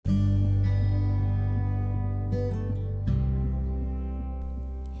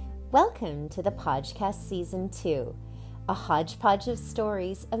Welcome to the podcast Season 2, a hodgepodge of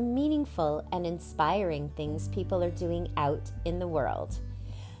stories of meaningful and inspiring things people are doing out in the world.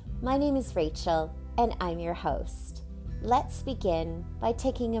 My name is Rachel, and I'm your host. Let's begin by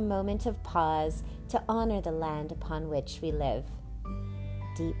taking a moment of pause to honor the land upon which we live.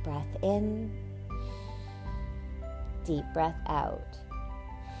 Deep breath in, deep breath out.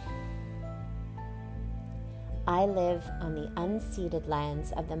 I live on the unceded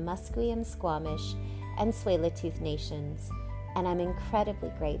lands of the Musqueam, Squamish, and Tsleil-Waututh nations, and I'm incredibly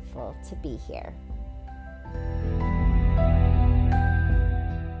grateful to be here.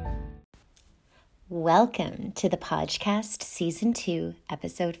 Welcome to the podcast Season 2,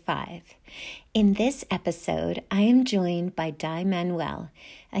 Episode 5. In this episode, I am joined by Manuel,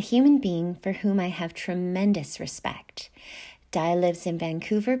 a human being for whom I have tremendous respect. Di lives in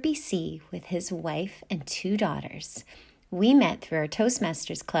Vancouver, BC, with his wife and 2 daughters. We met through our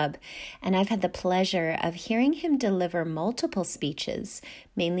Toastmasters Club, and I've had the pleasure of hearing him deliver multiple speeches,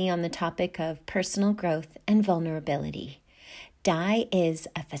 mainly on the topic of personal growth and vulnerability. Di is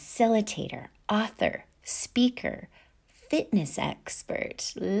a facilitator, author, speaker, fitness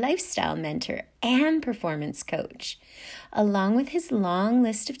expert, lifestyle mentor, and performance coach. Along with his long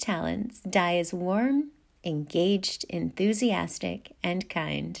list of talents, Di is warm, engaged, enthusiastic, and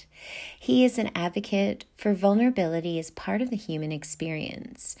kind. He is an advocate for vulnerability as part of the human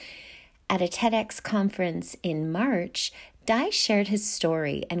experience. At a TEDx conference in March, Di shared his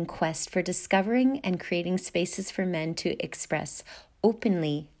story and quest for discovering and creating spaces for men to express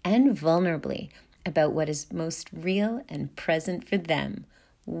openly and vulnerably about what is most real and present for them.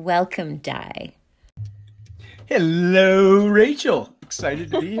 Welcome, Di. Hello, Rachel.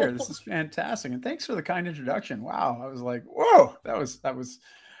 Excited to be here. This is fantastic. And thanks for the kind introduction. Wow. I was like, whoa, that was,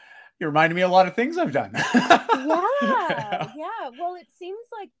 you reminded me of a lot of things I've done. Yeah. Well, it seems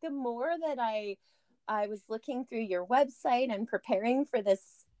like the more that I was looking through your website and preparing for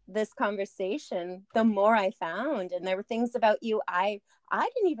this conversation, the more I found, and there were things about you I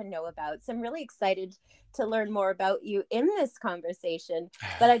didn't even know about. So I'm really excited to learn more about you in this conversation.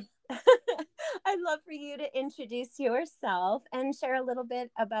 But I'd love for you to introduce yourself and share a little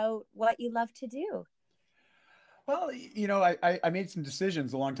bit about what you love to do. Well, you know, I made some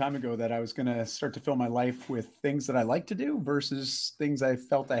decisions a long time ago that I was going to start to fill my life with things that I like to do versus things I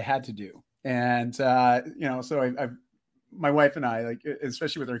felt I had to do. And, you know, so my wife and I, like,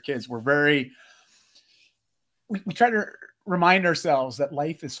 especially with our kids, we try to remind ourselves that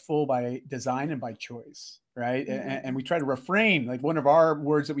life is full by design and by choice. Right. Mm-hmm. And we try to refrain. Like, one of our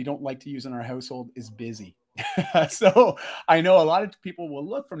words that we don't like to use in our household is busy. So I know a lot of people will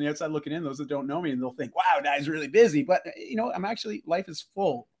look from the outside looking in, those that don't know me, and they'll think, wow, Di's really busy. But, you know, life is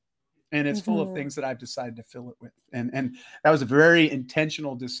full, and it's full of things that I've decided to fill it with. And that was a very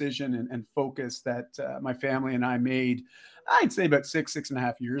intentional decision and focus that my family and I made, I'd say about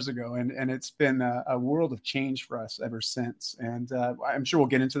 6.5 years ago. And it's been a world of change for us ever since. And I'm sure we'll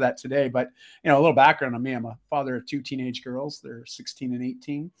get into that today. But, you know, a little background on me. I'm a father of 2 teenage girls. They're 16 and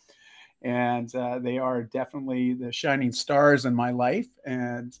 18. And they are definitely the shining stars in my life,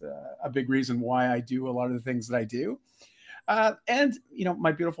 and a big reason why I do a lot of the things that I do. And, you know,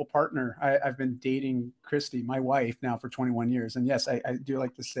 my beautiful partner, I've been dating Christy, my wife, now for 21 years. And yes, I do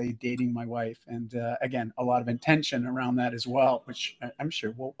like to say dating my wife. And again, a lot of intention around that as well, which I'm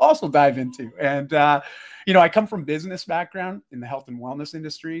sure we'll also dive into. And, you know, I come from business background in the health and wellness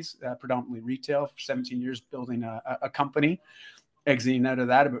industries, predominantly retail, for 17 years, building a company. Exiting out of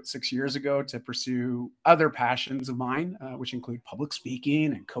that about 6 years ago to pursue other passions of mine, which include public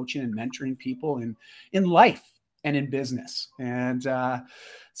speaking and coaching and mentoring people in life and in business. And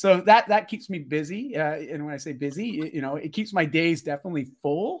so that keeps me busy. And when I say busy, you know, it keeps my days definitely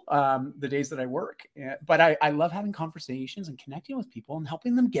full, the days that I work. But I love having conversations and connecting with people and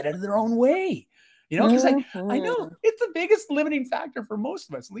helping them get out of their own way. You know, because I know it's the biggest limiting factor for most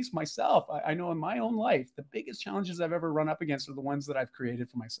of us, at least myself. I know in my own life, the biggest challenges I've ever run up against are the ones that I've created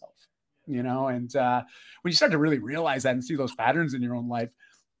for myself, you know. And when you start to really realize that and see those patterns in your own life,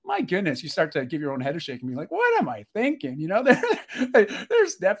 my goodness, you start to give your own head a shake and be like, what am I thinking? You know,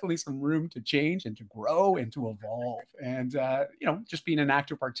 there's definitely some room to change and to grow and to evolve. And, you know, just being an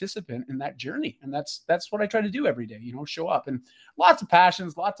active participant in that journey. And that's what I try to do every day, you know, show up. And lots of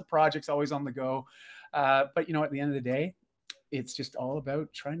passions, lots of projects always on the go. But, you know, at the end of the day, it's just all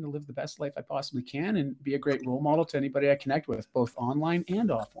about trying to live the best life I possibly can and be a great role model to anybody I connect with, both online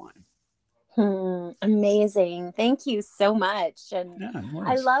and offline. Amazing. Thank you so much. And no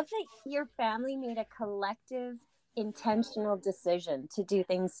I love that your family made a collective intentional decision to do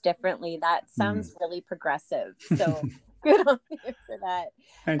things differently. That sounds really progressive. So Good on you for that.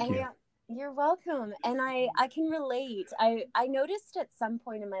 Thank And you. you're welcome. And I can relate. I noticed at some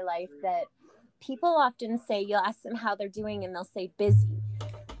point in my life that people often say, you'll ask them how they're doing and they'll say busy.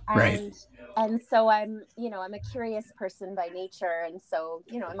 Right. And so I'm a curious person by nature. And so,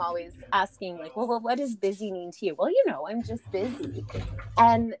 I'm always asking like, well, what does busy mean to you? Well, I'm just busy.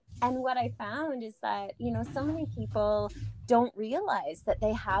 And what I found is that, so many people don't realize that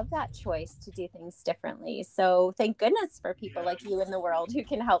they have that choice to do things differently. So thank goodness for people like you in the world who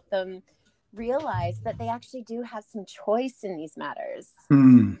can help them realize that they actually do have some choice in these matters.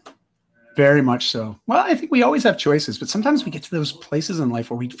 Mm, very much so. Well, I think we always have choices, but sometimes we get to those places in life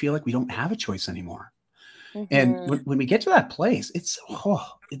where we feel like we don't have a choice anymore. And Mm-hmm. when we get to that place, it's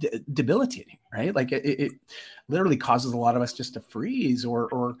debilitating, right? Like it literally causes a lot of us just to freeze,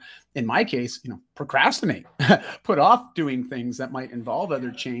 or in my case, procrastinate, put off doing things that might involve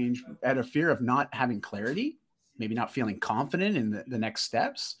other change out of fear of not having clarity, maybe not feeling confident in the next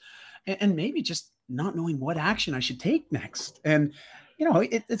steps, and maybe just not knowing what action I should take next. And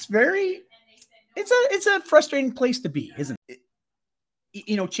it's a frustrating place to be, isn't it?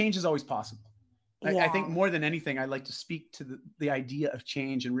 Change is always possible. I think Yeah. more than anything, I like to speak to the idea of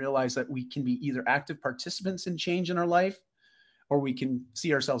change and realize that we can be either active participants in change in our life, or we can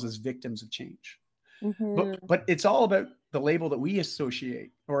see ourselves as victims of change. But Mm-hmm. but it's all about the label that we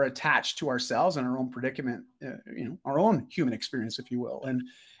associate or attach to ourselves and our own predicament, our own human experience, if you will. And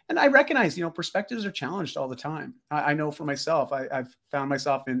I recognize, perspectives are challenged all the time. I know for myself, I've found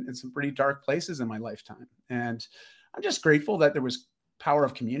myself in some pretty dark places in my lifetime. And I'm just grateful that there was power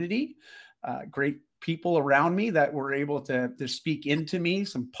of community, great people around me that were able to speak into me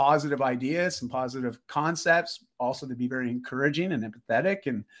some positive ideas, some positive concepts, also to be very encouraging and empathetic,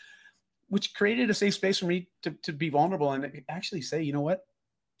 and which created a safe space for me to be vulnerable and actually say, you know what,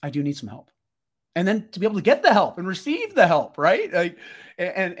 I do need some help. And then to be able to get the help and receive the help, right? Like,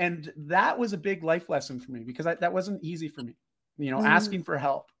 and that was a big life lesson for me, because that wasn't easy for me, Mm. asking for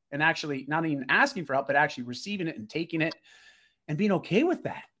help, and actually not even asking for help, but actually receiving it and taking it and being okay with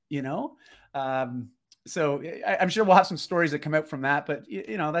that, Um, so I'm sure we'll have some stories that come out from that, but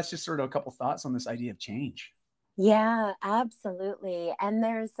that's just sort of a couple thoughts on this idea of change. Yeah, absolutely. And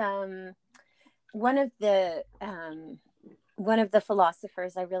there's one of the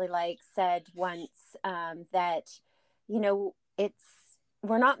philosophers I really like said once that it's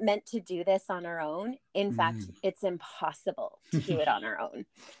we're not meant to do this on our own. In fact, Mm. it's impossible to do it on our own.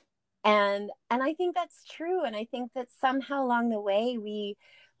 And I think that's true. And I think that somehow along the way we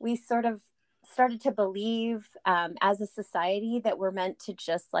sort of started to believe as a society that we're meant to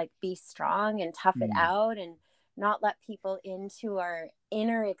just like be strong and tough it Mm. out and not let people into our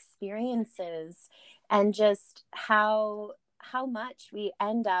inner experiences, and just how much we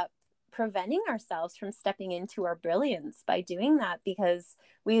end up preventing ourselves from stepping into our brilliance by doing that, because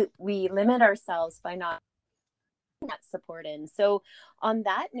we limit ourselves by not that support in. So on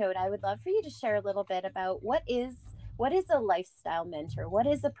that note, I would love for you to share a little bit about what is a lifestyle mentor? What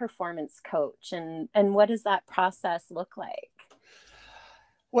is a performance coach? And what does that process look like?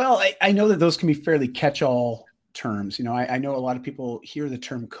 Well, I know that those can be fairly catch-all terms. I know a lot of people hear the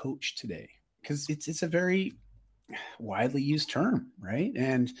term coach today because it's a very widely used term, right?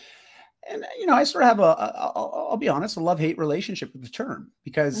 And I sort of have I'll be honest, a love-hate relationship with the term,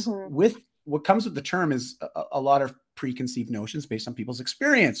 because Mm-hmm. with what comes with the term is a lot of preconceived notions based on people's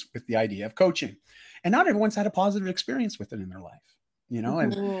experience with the idea of coaching, and not everyone's had a positive experience with it in their life. And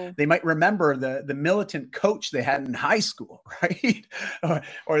Mm-hmm. they might remember the militant coach they had in high school, right?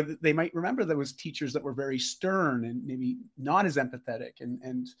 or they might remember there was teachers that were very stern and maybe not as empathetic,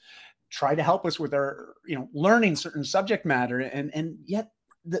 and try to help us with our learning certain subject matter, and yet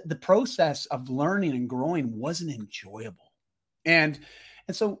the process of learning and growing wasn't enjoyable. And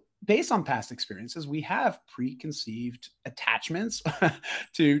so based on past experiences, we have preconceived attachments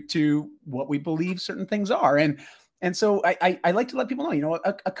to what we believe certain things are. And so I like to let people know,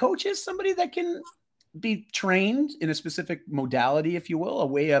 a coach is somebody that can be trained in a specific modality, if you will, a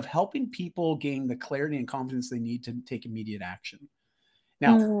way of helping people gain the clarity and confidence they need to take immediate action.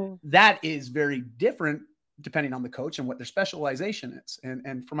 Now, Mm-hmm. that is very different depending on the coach and what their specialization is.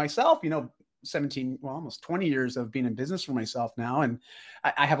 And for myself, 17, well, almost 20 years of being in business for myself now. And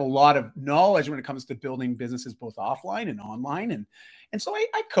I have a lot of knowledge when it comes to building businesses, both offline and online. And so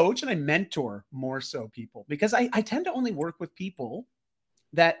I coach and I mentor more so people, because I tend to only work with people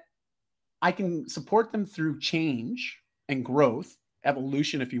that I can support them through change and growth,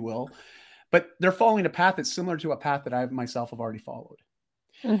 evolution, if you will, but they're following a path that's similar to a path that I myself have already followed.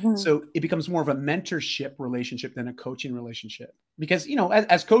 Mm-hmm. So it becomes more of a mentorship relationship than a coaching relationship. Because,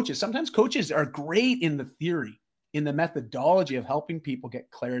 as coaches, sometimes coaches are great in the theory, in the methodology of helping people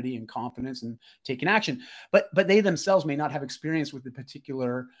get clarity and confidence and taking action. But they themselves may not have experience with the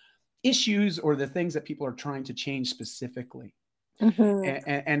particular issues or the things that people are trying to change specifically.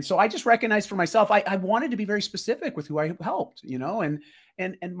 Mm-hmm. And so I just recognized for myself, I wanted to be very specific with who I helped, and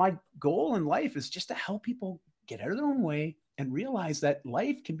my goal in life is just to help people get out of their own way and realize that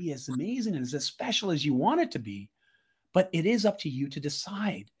life can be as amazing and as special as you want it to be, but it is up to you to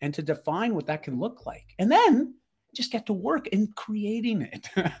decide and to define what that can look like. And then just get to work in creating it,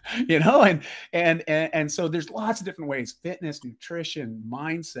 and so there's lots of different ways: fitness, nutrition,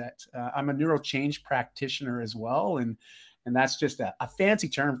 mindset. I'm a neuro change practitioner as well. And that's just a fancy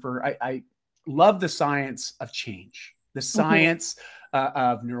term for, I love the science of change, the science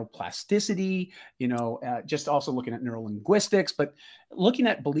of neuroplasticity, just also looking at neurolinguistics, but looking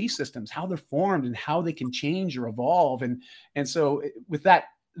at belief systems, how they're formed and how they can change or evolve. And so with that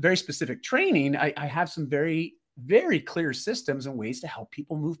very specific training, I have some very, very clear systems and ways to help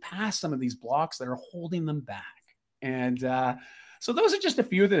people move past some of these blocks that are holding them back. And so those are just a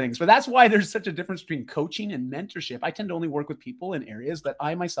few of the things, but that's why there's such a difference between coaching and mentorship. I tend to only work with people in areas that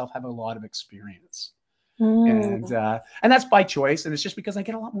I myself have a lot of experience. And that's by choice. And it's just because I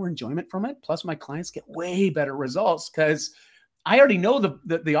get a lot more enjoyment from it. Plus my clients get way better results because I already know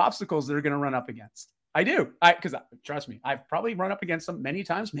the obstacles they're going to run up against. I do. Because trust me, I've probably run up against them many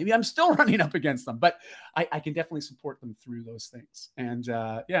times. Maybe I'm still running up against them, but I can definitely support them through those things. And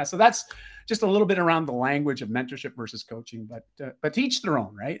so that's just a little bit around the language of mentorship versus coaching, but to each their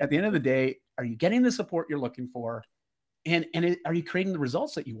own, right? At the end of the day, are you getting the support you're looking for? And are you creating the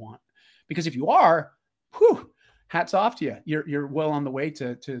results that you want? Because if you are, hats off to you. You're well on the way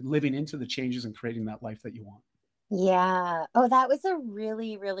to living into the changes and creating that life that you want. Yeah. Oh, that was a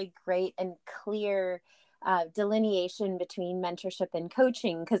really, really great and clear delineation between mentorship and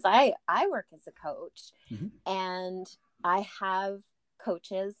coaching, because I work as a coach, and I have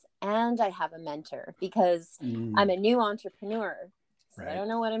coaches and I have a mentor because I'm a new entrepreneur. So right. I don't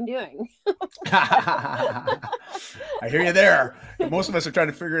know what I'm doing. I hear you there. Most of us are trying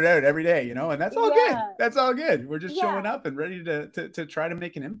to figure it out every day, and that's all good. That's all good. We're just showing up and ready to try to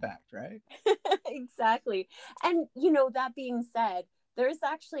make an impact, right? Exactly. And, that being said, there's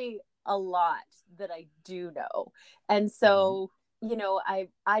actually a lot that I do know. And so,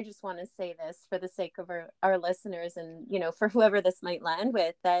 I just want to say this for the sake of our listeners and, for whoever this might land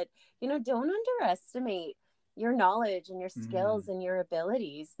with, that, don't underestimate your knowledge and your skills and your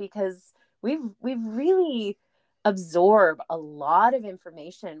abilities, because we've really absorb a lot of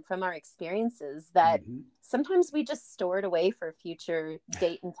information from our experiences that sometimes we just store it away for a future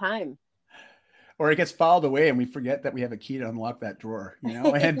date and time. Or it gets filed away and we forget that we have a key to unlock that drawer,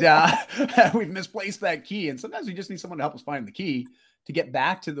 and we've misplaced that key. And sometimes we just need someone to help us find the key to get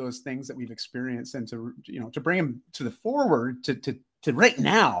back to those things that we've experienced and to bring them to the forward to right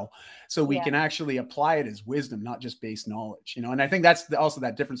now, so we can actually apply it as wisdom, not just base knowledge, and I think that's also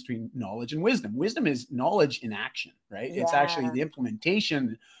that difference between knowledge and wisdom. Wisdom is knowledge in action, right? It's actually the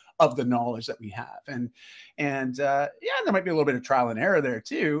implementation of the knowledge that we have. And there might be a little bit of trial and error there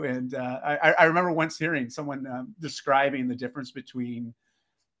too. And I remember once hearing someone describing the difference between,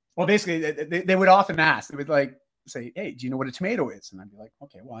 well, basically they would often ask, they would say, hey, do you know what a tomato is? And I'd be like,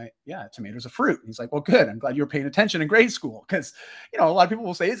 okay, well, a tomato's a fruit. And he's like, well, good. I'm glad you were paying attention in grade school. Cause a lot of people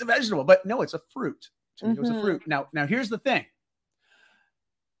will say it's a vegetable, but no, it's a fruit. Tomato's a fruit. Now here's the thing.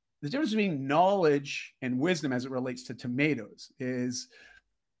 The difference between knowledge and wisdom as it relates to tomatoes is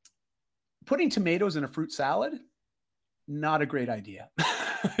putting tomatoes in a fruit salad, not a great idea.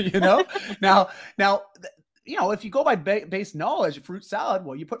 Now, if you go by base knowledge, fruit salad,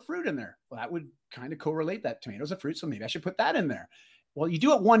 well, you put fruit in there. Well, that would kind of correlate that tomato's a fruit, so maybe I should put that in there. Well, you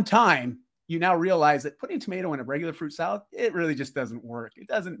do it one time, you now realize that putting tomato in a regular fruit salad, it really just doesn't work. It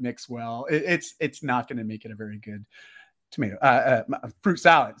doesn't mix well. It's not going to make it a very good fruit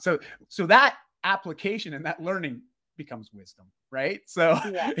salad. So that application and that learning becomes wisdom, right? So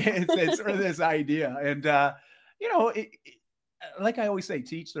it's sort of this idea. And, like I always say,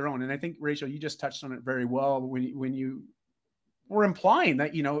 to each their own. And I think, Rachel, you just touched on it very well when you were implying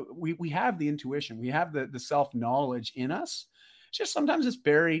that, we have the intuition, we have the self-knowledge in us. It's just sometimes it's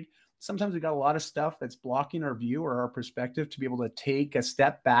buried. Sometimes we got a lot of stuff that's blocking our view or our perspective to be able to take a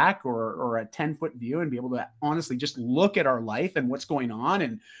step back or a 10-foot view and be able to honestly just look at our life and what's going on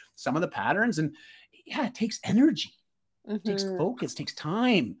and some of the patterns. And it takes energy. It takes focus, takes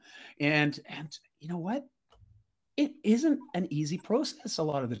time. And you know what? It isn't an easy process a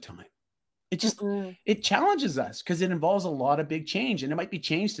lot of the time. It just, it challenges us because it involves a lot of big change, and it might be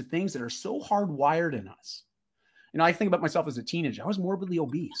change to things that are so hardwired in us. I think about myself as a teenager. I was morbidly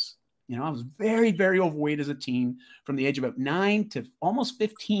obese, You know, I was very, very overweight as a teen from the age of about 9 to almost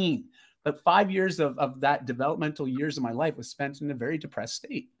 15. But 5 years of that developmental years of my life was spent in a very depressed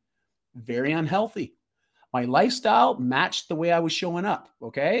state, very unhealthy. My lifestyle matched the way I was showing up.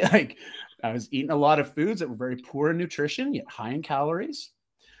 Okay. Like I was eating a lot of foods that were very poor in nutrition, yet high in calories.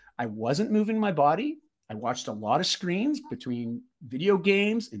 I wasn't moving my body. I watched a lot of screens between video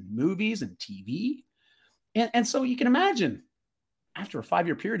games and movies and TV. And so you can imagine after a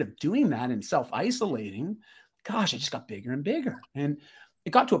 5-year period of doing that and self-isolating, gosh, I just got bigger and bigger. And it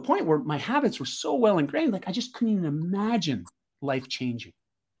got to a point where my habits were so well ingrained, like I just couldn't even imagine life changing.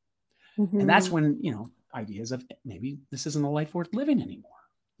 And that's when, you know, ideas of maybe this isn't a life worth living anymore.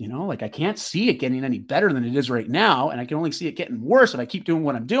 You know, like I can't see it getting any better than it is right now. And I can only see it getting worse if I keep doing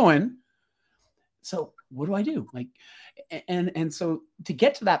what I'm doing. So what do I do? Like, and so to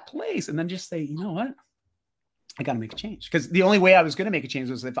get to that place and then just say, you know what? I got to make a change, because the only way I was going to make a change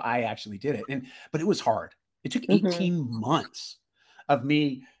was if I actually did it. But it was hard. It took 18 months of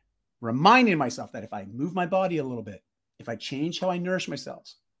me reminding myself that if I move my body a little bit, if I change how I nourish myself,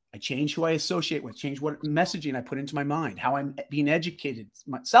 I change who I associate with, change what messaging I put into my mind, how I'm being educated,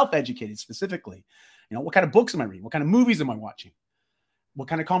 self-educated specifically. You know, what kind of books am I reading? What kind of movies am I watching? What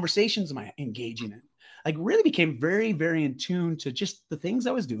kind of conversations am I engaging in? I really became very, very in tune to just the things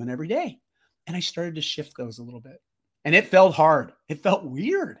I was doing every day. And I started to shift those a little bit. And it felt hard. It felt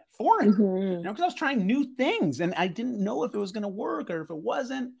weird, foreign, you know, because I was trying new things and I didn't know if it was going to work or if it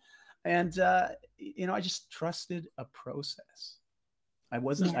wasn't. And, you know, I just trusted a process. I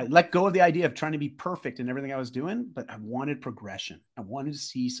let go of the idea of trying to be perfect in everything I was doing, but I wanted progression. I wanted to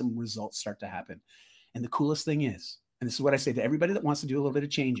see some results start to happen. And the coolest thing is, and this is what I say to everybody that wants to do a little bit of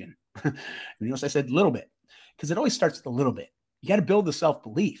changing. And you notice I said little bit, because it always starts with a little bit. You got to build the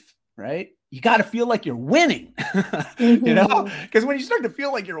self-belief, right? You got to feel like you're winning, you know, because when you start to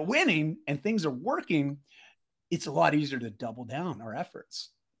feel like you're winning and things are working, it's a lot easier to double down our efforts.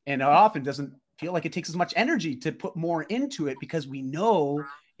 And it often doesn't feel like it takes as much energy to put more into it because we know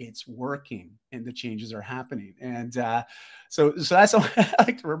it's working and the changes are happening. And so that's what I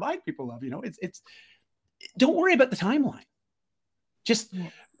like to remind people of, you know, it's don't worry about the timeline. Just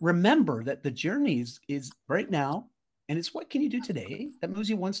remember that the journey is right now. And it's what can you do today that moves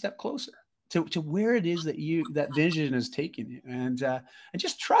you one step closer to where it is that that vision is taking you, and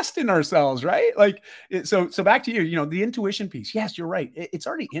just trust in ourselves, right? Like, so back to you, you know, the intuition piece. Yes, you're right. It's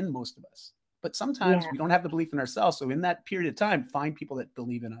already in most of us, but sometimes we don't have the belief in ourselves. So in that period of time, find people that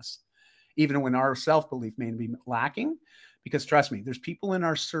believe in us, even when our self-belief may be lacking, because trust me, there's people in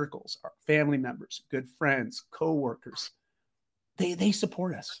our circles, our family members, good friends, coworkers. They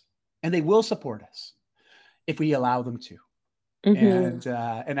support us, and they will support us if we allow them to.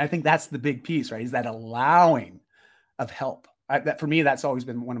 And I think that's the big piece, right? Is that allowing of help. That for me, that's always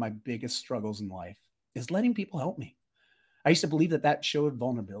been one of my biggest struggles in life, is letting people help me. I used to believe that showed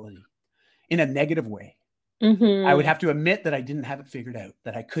vulnerability in a negative way. I would have to admit that I didn't have it figured out,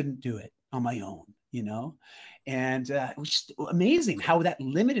 that I couldn't do it on my own, you know? And it was just amazing how that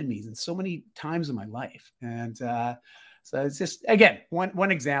limited me in so many times in my life. And so it's just, again,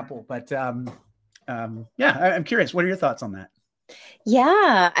 one example, but yeah, I'm curious. What are your thoughts on that?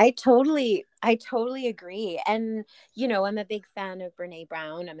 Yeah, I totally agree. And, you know, I'm a big fan of Brene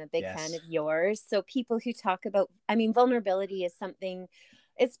Brown. I'm a big fan of yours. So people who talk about, I mean, vulnerability is something,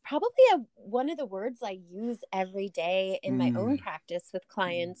 it's probably one of the words I use every day in my own practice with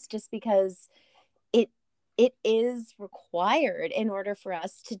clients, just because it is required in order for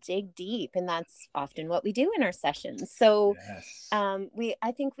us to dig deep. And that's often what we do in our sessions. So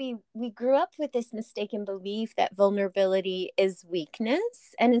I think we grew up with this mistaken belief that vulnerability is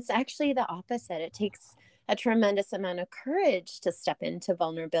weakness. And it's actually the opposite. It takes a tremendous amount of courage to step into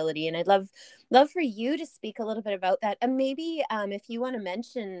vulnerability. And I'd love for you to speak a little bit about that. And maybe if you want to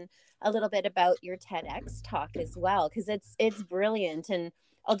mention a little bit about your TEDx talk as well, because it's brilliant. And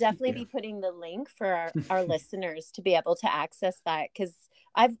I'll definitely be putting the link for our listeners to be able to access that, because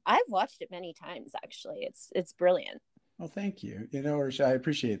I've watched it many times. Actually, it's brilliant. Well, thank you. You know, Risha, I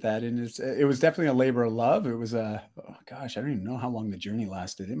appreciate that. And it was definitely a labor of love. It was I don't even know how long the journey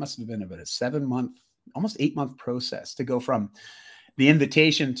lasted. It must have been about a 7-month, almost 8-month process to go from the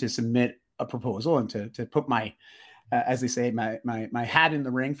invitation to submit a proposal and to put my, as they say, my hat in the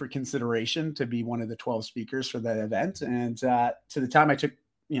ring for consideration to be one of the 12 speakers for that event. And to the time I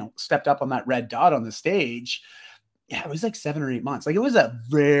stepped up on that red dot on the stage, it was like 7 or 8 months. Like, it was a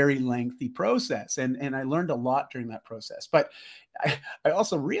very lengthy process. And I learned a lot during that process. But I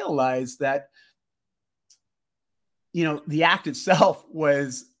also realized that the act itself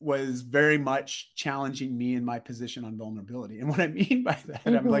was very much challenging me in my position on vulnerability. And what I mean by that,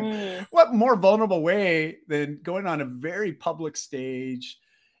 I'm like, Mm-hmm. what more vulnerable way than going on a very public stage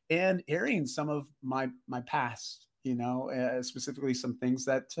and airing some of my past, specifically some things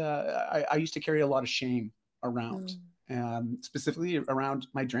that I used to carry a lot of shame around, specifically around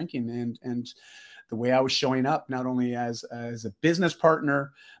my drinking and the way I was showing up, not only as a business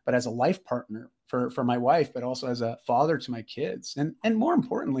partner, but as a life partner for my wife, but also as a father to my kids. And more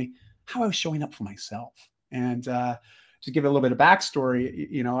importantly, how I was showing up for myself. And to give a little bit of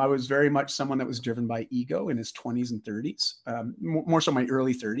backstory, I was very much someone that was driven by ego in his 20s and 30s, more so my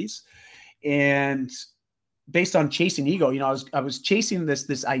early 30s. And based on chasing ego, I was chasing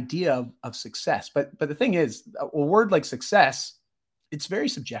this idea of success. But the thing is, a word like success, it's very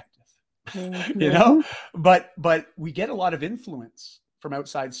subjective. Mm-hmm. But we get a lot of influence from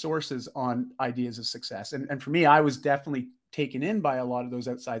outside sources on ideas of success. And for me, I was definitely taken in by a lot of those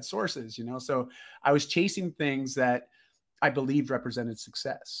outside sources, so I was chasing things that I believed represented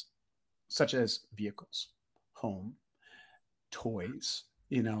success, such as vehicles, home, toys,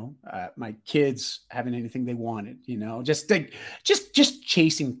 my kids having anything they wanted, just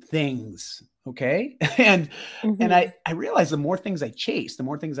chasing things. Okay. And Mm-hmm. I realized the more things I chased, the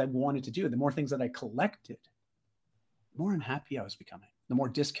more things I wanted to do, the more things that I collected, the more unhappy I was becoming, the more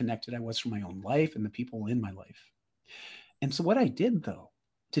disconnected I was from my own life and the people in my life. And so what I did, though,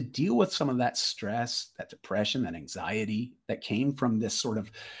 to deal with some of that stress, that depression, that anxiety that came from this sort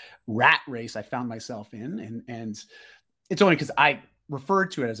of rat race I found myself in, and it's only because I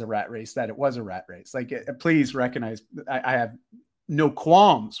referred to it as a rat race that it was a rat race. Like, please recognize I have no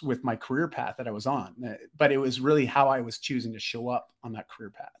qualms with my career path that I was on, but it was really how I was choosing to show up on that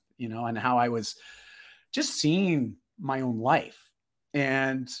career path, and how I was just seeing my own life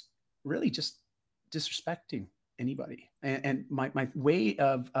and really just disrespecting anybody. And my way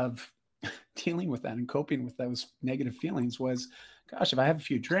of dealing with that and coping with those negative feelings was, gosh, if I have a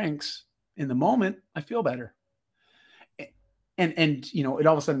few drinks in the moment, I feel better. And it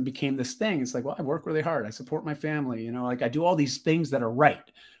all of a sudden became this thing. It's like, well, I work really hard. I support my family, like I do all these things that are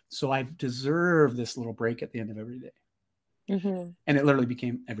right. So I deserve this little break at the end of every day. Mm-hmm. And it literally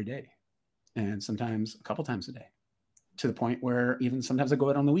became every day. And sometimes a couple times a day, to the point where even sometimes I go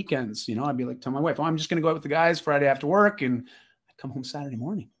out on the weekends. I'd be like, tell my wife, oh, I'm just going to go out with the guys Friday after work. And I'd come home Saturday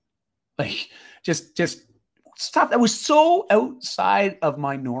morning. Like, just stuff that was so outside of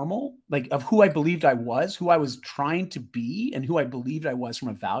my normal, like of who I believed I was, who I was trying to be, and who I believed I was from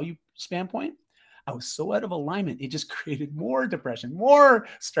a value standpoint. I was so out of alignment. It just created more depression, more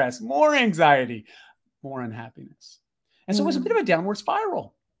stress, more anxiety, more unhappiness. And so it was a bit of a downward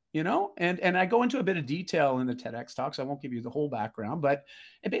spiral, and I go into a bit of detail in the TEDx talks. I won't give you the whole background, but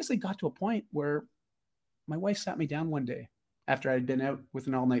it basically got to a point where my wife sat me down one day after I'd been out with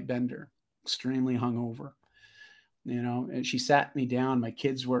an all-night bender, extremely hungover. And she sat me down. My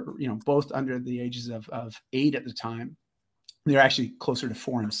kids were, both under the ages of 8 at the time. They're actually closer to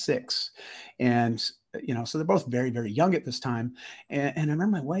 4 and 6. And, so they're both very, very young at this time. And I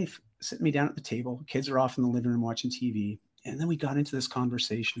remember my wife sitting me down at the table. Kids are off in the living room watching TV. And then we got into this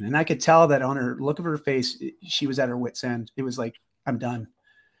conversation. And I could tell that on her look of her face, she was at her wit's end. It was like, I'm done.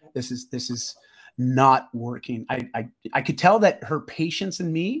 This is not working. I could tell that her patience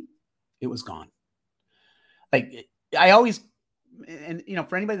in me, it was gone. Like, I always, and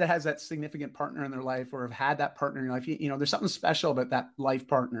for anybody that has that significant partner in their life or have had that partner in your life, there's something special about that life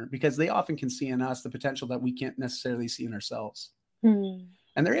partner, because they often can see in us the potential that we can't necessarily see in ourselves. And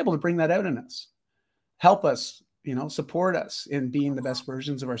they're able to bring that out in us, help us, support us in being the best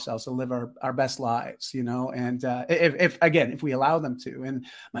versions of ourselves to live our best lives, and if we allow them to. And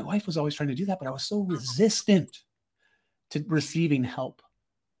my wife was always trying to do that, but I was so resistant to receiving help,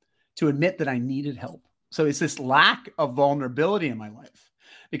 to admit that I needed help. So it's this lack of vulnerability in my life,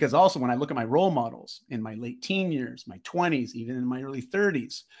 because also when I look at my role models in my late teen years, my 20s, even in my early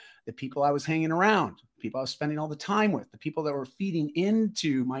 30s, the people I was hanging around, people I was spending all the time with, the people that were feeding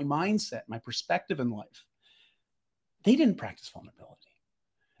into my mindset, my perspective in life, they didn't practice vulnerability,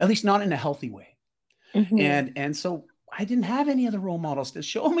 at least not in a healthy way. Mm-hmm. And so I didn't have any other role models to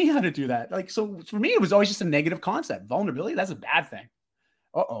show me how to do that. Like, so for me, it was always just a negative concept. Vulnerability, that's a bad thing.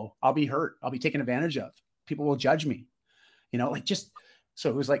 I'll be hurt. I'll be taken advantage of. People will judge me, so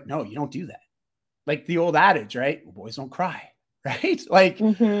it was like, no, you don't do that. Like the old adage, right? Boys don't cry, right? Like,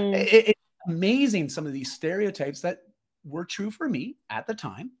 Mm-hmm. it's amazing some of these stereotypes that were true for me at the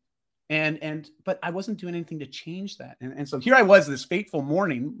time. But I wasn't doing anything to change that. And so here I was this fateful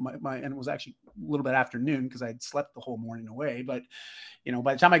morning, and it was actually a little bit afternoon because I had slept the whole morning away. But,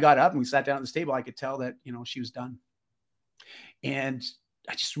 by the time I got up and we sat down at this table, I could tell that, she was done. And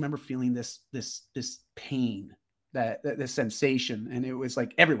I just remember feeling this pain, this sensation, and it was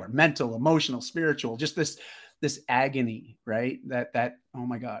like everywhere, mental, emotional, spiritual, just this agony, right? That oh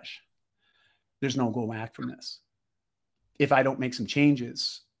my gosh, there's no go back from this. If I don't make some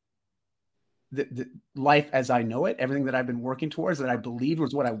changes, the life as I know it, everything that I've been working towards, that I believed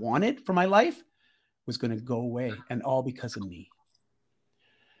was what I wanted for my life, was going to go away, and all because of me.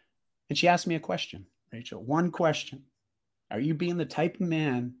 And she asked me a question, Rachel, one question. Are you being the type of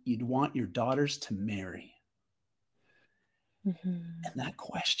man you'd want your daughters to marry? Mm-hmm. And that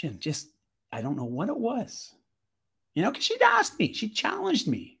question just, I don't know what it was, because she'd asked me, she challenged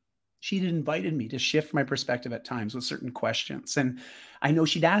me. She'd invited me to shift my perspective at times with certain questions. And I know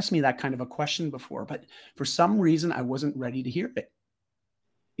she'd asked me that kind of a question before, but for some reason, I wasn't ready to hear it,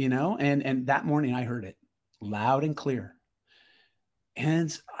 and that morning I heard it loud and clear.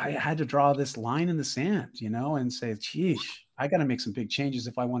 And I had to draw this line in the sand, and say, geez, I got to make some big changes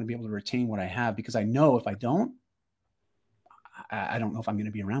if I want to be able to retain what I have, because I know if I don't, I don't know if I'm going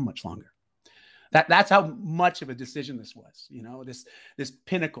to be around much longer. That's how much of a decision this was, this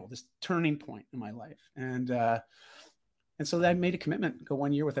pinnacle, this turning point in my life. And so I made a commitment, go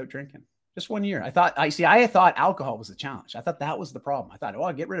 1 year without drinking, just 1 year. I thought alcohol was the challenge. I thought that was the problem. I thought,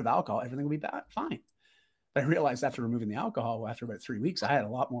 I'll get rid of alcohol, everything will be fine. But I realized after removing the alcohol, after about 3 weeks, I had a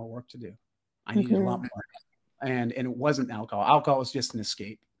lot more work to do. I needed a lot more. And it wasn't alcohol. Alcohol was just an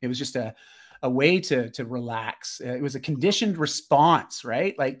escape. It was just a way to relax. It was a conditioned response,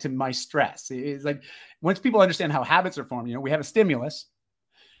 right? Like to my stress. It's like, once people understand how habits are formed, we have a stimulus.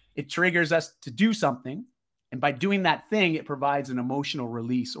 It triggers us to do something. And by doing that thing, it provides an emotional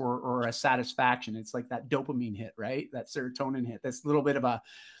release or a satisfaction. It's like that dopamine hit, right? That serotonin hit. This little bit of a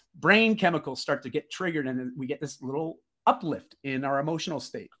brain chemicals start to get triggered, and we get this little uplift in our emotional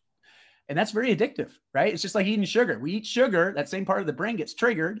state. And that's very addictive, right? It's just like eating sugar. We eat sugar, that same part of the brain gets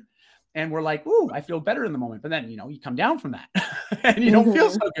triggered, and we're like, ooh, I feel better in the moment. But then, you come down from that and you don't feel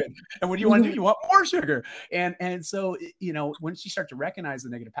so good. And what do you want to do? You want more sugar. And so, once you start to recognize the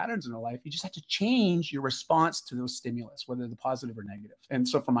negative patterns in your life, you just have to change your response to those stimulus, whether they're positive or negative. And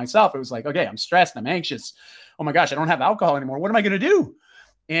so for myself, it was like, okay, I'm stressed, I'm anxious. Oh my gosh, I don't have alcohol anymore. What am I going to do?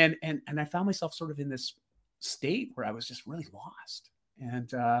 And I found myself sort of in this state where I was just really lost. And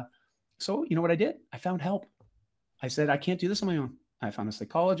so, you know what I did? I found help. I said, I can't do this on my own. I found a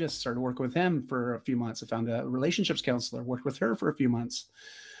psychologist, started working with him for a few months. I found a relationships counselor, worked with her for a few months.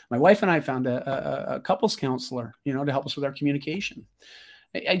 My wife and I found a couples counselor, to help us with our communication.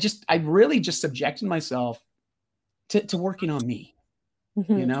 I really just subjected myself to working on me,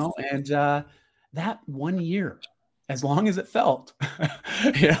 and that 1 year, as long as it felt,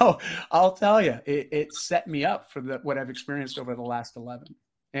 I'll tell you, it set me up for what I've experienced over the last 11.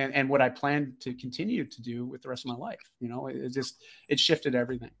 And what I plan to continue to do with the rest of my life, it shifted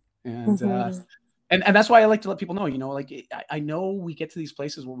everything. And that's why I like to let people know, I know we get to these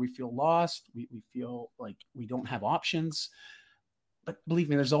places where we feel lost. We feel like we don't have options, but believe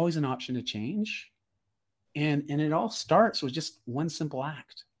me, there's always an option to change. And it all starts with just one simple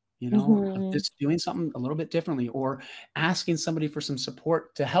act, of just doing something a little bit differently, or asking somebody for some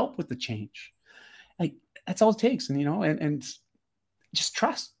support to help with the change. Like, that's all it takes. And just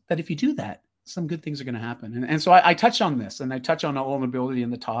trust that if you do that, some good things are going to happen. And so I touch on this, and I touch on vulnerability in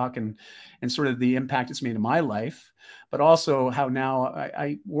the talk, and sort of the impact it's made in my life, but also how now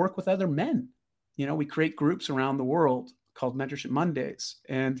I work with other men. We create groups around the world called Mentorship Mondays,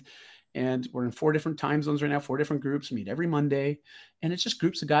 and we're in 4 different time zones right now, 4 different groups, meet every Monday. And it's just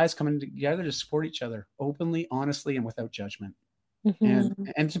groups of guys coming together to support each other openly, honestly, and without judgment.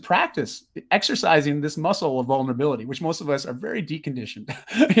 And to practice exercising this muscle of vulnerability, which most of us are very deconditioned,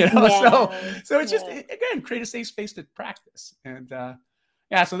 so it's just, again, create a safe space to practice. And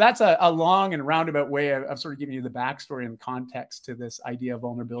so that's a long and roundabout way of sort of giving you the backstory and context to this idea of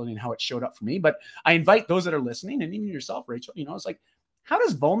vulnerability and how it showed up for me. But I invite those that are listening, and even yourself, Rachel, it's like, how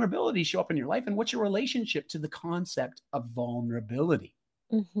does vulnerability show up in your life, and what's your relationship to the concept of vulnerability?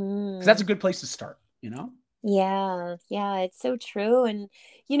 Because that's a good place to start, Yeah, it's so true. And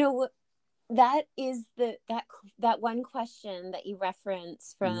that is that one question that you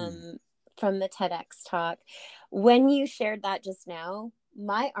reference from the TEDx talk. When you shared that just now,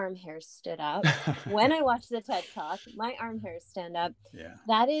 my arm hairs stood up. When I watched the TED talk, my arm hairs stand up. Yeah.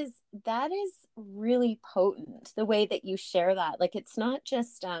 That is really potent, the way that you share that. Like, it's not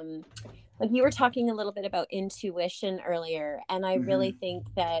just like you were talking a little bit about intuition earlier, and I really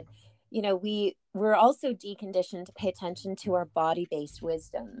think that we're also deconditioned to pay attention to our body-based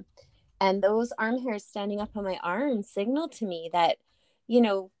wisdom. And those arm hairs standing up on my arm signal to me that,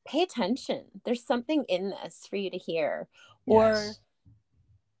 pay attention. There's something in this for you to hear. or Yes.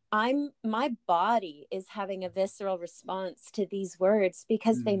 my body is having a visceral response to these words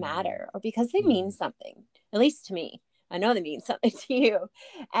because they Mm, matter or because they mean mm, something, at least to me. I know they mean something to you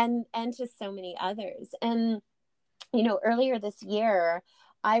and to so many others. And, earlier this year,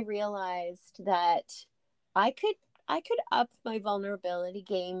 I realized that I could, I could up my vulnerability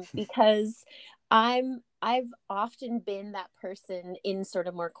game because I've often been that person in sort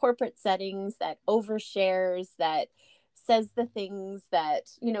of more corporate settings that overshares, that says the things that,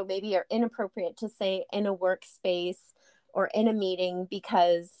 maybe are inappropriate to say in a workspace or in a meeting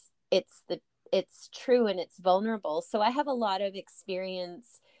because it's true and it's vulnerable. So I have a lot of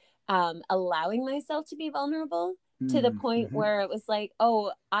experience allowing myself to be vulnerable, to the mm, point mhm. where it was like,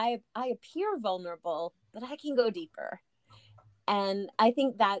 oh, I appear vulnerable, but I can go deeper. And I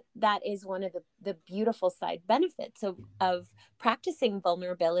think that is one of the beautiful side benefits of practicing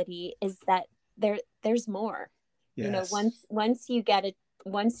vulnerability, is that there's more. Yes. Once you get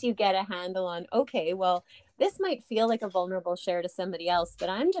a handle on, okay, well, this might feel like a vulnerable share to somebody else, but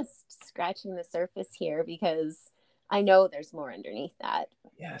I'm just scratching the surface here because I know there's more underneath that.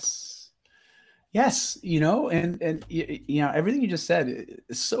 Yes. Yes, and everything you just said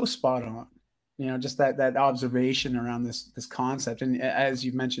is so spot on. Just that observation around this concept, and as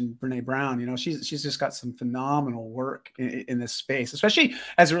you mentioned, Brene Brown. She's just got some phenomenal work in this space, especially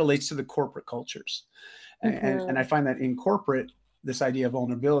as it relates to the corporate cultures. And I Mm-hmm. find that in corporate, this idea of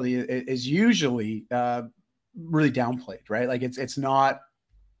vulnerability is usually really downplayed, right? Like it's not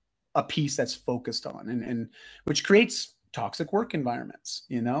a piece that's focused on, and which creates toxic work environments,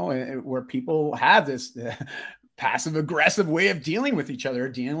 where people have this passive aggressive way of dealing with each other,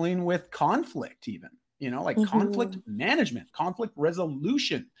 dealing with conflict, even, like conflict Mm-hmm. management, conflict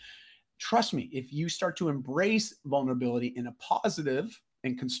resolution. Trust me, if you start to embrace vulnerability in a positive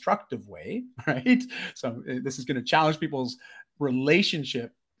and constructive way, right? So this is going to challenge people's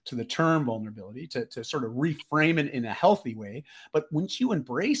relationship to the term vulnerability, to sort of reframe it in a healthy way. But once you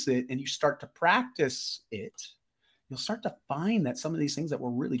embrace it and you start to practice it, you'll start to find that some of these things that were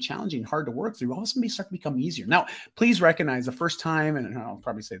really challenging, hard to work through, all of a sudden start to become easier. Now, please recognize the first time, and I'll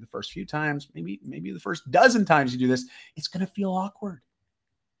probably say the first few times, maybe the first dozen times you do this, it's going to feel awkward.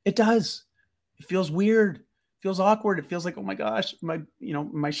 It does. It feels weird. It feels awkward. It feels like, oh my gosh,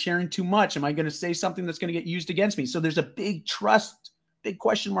 am I sharing too much? Am I going to say something that's going to get used against me? So there's a big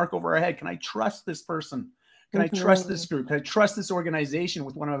question mark over our head. Can I trust this person? Can I trust Mm-hmm. this group? Can I trust this organization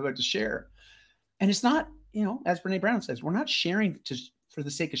with what I'm about to share? And it's not, as Brene Brown says, we're not sharing for the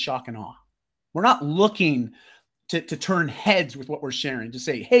sake of shock and awe. We're not looking to turn heads with what we're sharing, to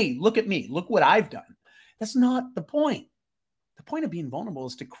say, hey, look at me, look what I've done. That's not the point. The point of being vulnerable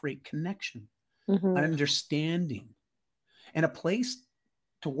is to create connection, an Mm-hmm. understanding, and a place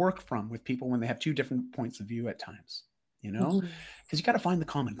to work from with people when they have two different points of view at times, because you got to find the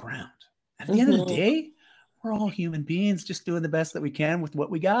common ground. At the end of the Mm-hmm. day, we're all human beings just doing the best that we can with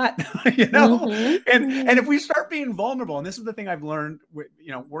what we got, Mm-hmm. and if we start being vulnerable, and this is the thing I've learned with,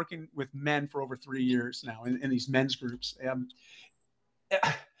 working with men for over 3 years now in these men's groups,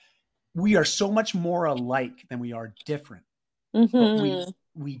 we are so much more alike than we are different. But we Mm-hmm.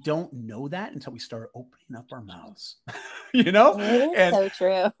 we don't know that until we start opening up our mouths, you know? It is And so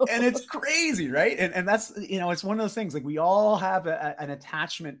true. and it's crazy, right? And that's, it's one of those things, like we all have an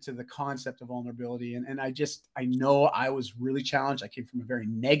attachment to the concept of vulnerability. And I know I was really challenged. I came from a very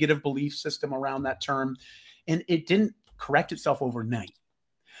negative belief system around that term, and it didn't correct itself overnight.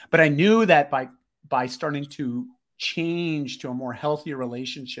 But I knew that by starting to change to a more healthier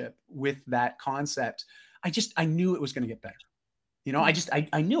relationship with that concept, I knew it was going to get better.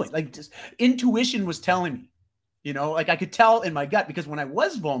 I knew it. Like, just intuition was telling me, like I could tell in my gut, because when I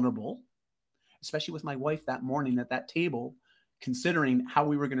was vulnerable, especially with my wife that morning at that table, considering how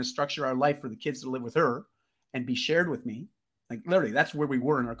we were going to structure our life for the kids to live with her and be shared with me, like literally that's where we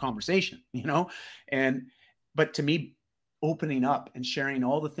were in our conversation, and, but to me, opening up and sharing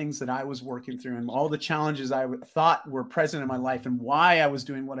all the things that I was working through and all the challenges I thought were present in my life and why I was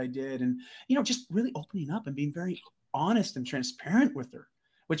doing what I did. And, just really opening up and being very honest and transparent with her,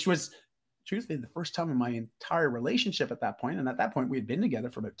 which was truthfully the first time in my entire relationship at that point. And at that point, we had been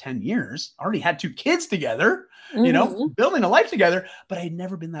together for about 10 years, already had 2 kids together, Mm-hmm. building a life together, but I had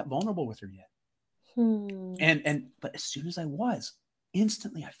never been that vulnerable with her yet. Hmm. But as soon as I was,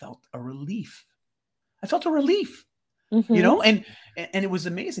 instantly I felt a relief. I felt a relief, Mm-hmm. and it was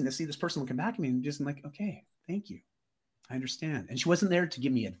amazing to see this person come back to me and just like, okay, thank you. I understand. And she wasn't there to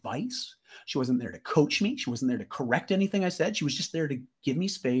give me advice. She wasn't there to coach me. She wasn't there to correct anything I said. She was just there to give me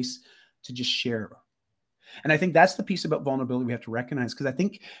space to just share. And I think that's the piece about vulnerability we have to recognize, because I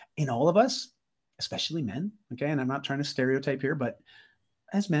think in all of us, especially men. Okay. And I'm not trying to stereotype here, but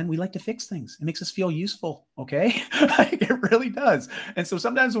as men, we like to fix things. It makes us feel useful. Okay. Like, it really does. And so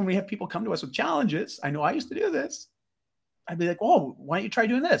sometimes when we have people come to us with challenges, I know I used to do this. I'd be like, oh, why don't you try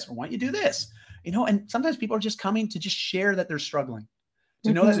doing this? Or why don't you do this? And sometimes people are just coming to just share that they're struggling,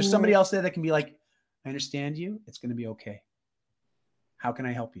 to know that there's somebody else there that can be like, I understand you. It's going to be okay. How can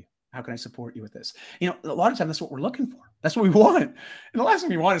I help you? How can I support you with this? A lot of times that's what we're looking for. That's what we want. And the last thing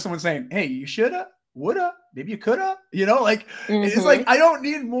we want is someone saying, hey, you shoulda, woulda, maybe you coulda, it's like, I don't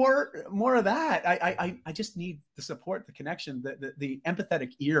need more of that. I just need the support, the connection, the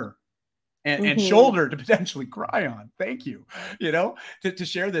empathetic ear and shoulder to potentially cry on. Thank you, to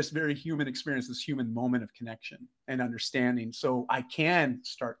share this very human experience, this human moment of connection and understanding. So I can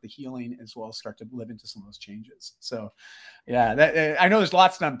start the healing as well as start to live into some of those changes. So yeah, I know there's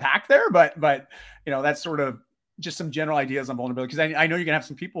lots to unpack there, but that's sort of just some general ideas on vulnerability. Cause I know you're gonna have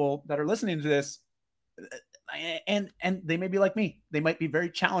some people that are listening to this and they may be like me. They might be very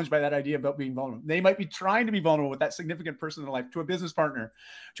challenged by that idea about being vulnerable. They might be trying to be vulnerable with that significant person in their life, to a business partner,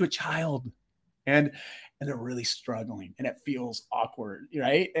 to a child, and they're really struggling, and it feels awkward,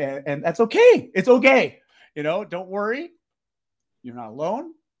 right? And that's okay. It's okay. Don't worry. You're not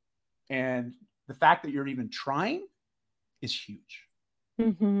alone. And the fact that you're even trying is huge.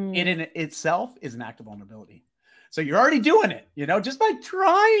 It in itself is an act of vulnerability. So you're already doing it, just by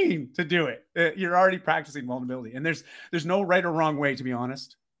trying to do it. You're already practicing vulnerability. And there's no right or wrong way, to be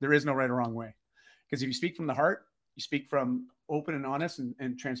honest. There is no right or wrong way. Because if you speak from the heart, you speak from open and honest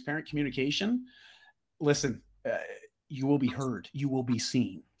and transparent communication, listen, you will be heard. You will be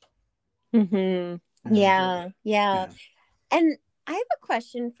seen. Yeah. And I have a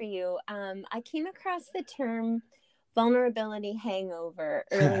question for you. I came across the term vulnerability hangover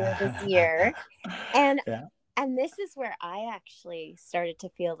earlier this year. And this is where I actually started to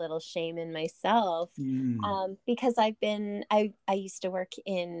feel a little shame in myself, because I used to work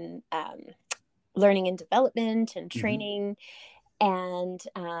in learning and development and training. And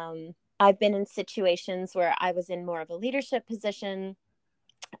I've been in situations where I was in more of a leadership position,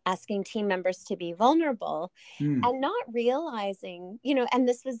 asking team members to be vulnerable and not realizing, and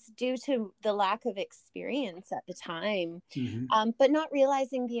this was due to the lack of experience at the time, but not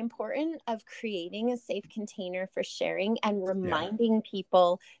realizing the importance of creating a safe container for sharing and reminding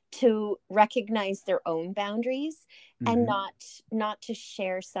people to recognize their own boundaries and not to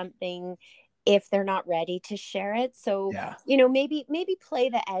share something if they're not ready to share it. So, maybe play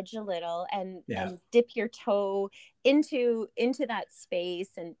the edge a little and dip your toe into that space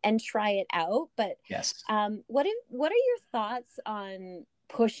and try it out. But what are your thoughts on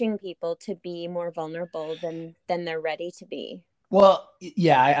pushing people to be more vulnerable than they're ready to be? Well,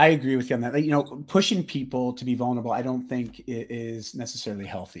 yeah, I agree with you on that. Pushing people to be vulnerable, I don't think it is necessarily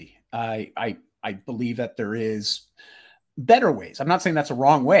healthy. I believe that there is better ways. I'm not saying that's a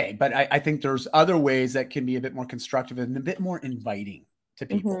wrong way, but I think there's other ways that can be a bit more constructive and a bit more inviting to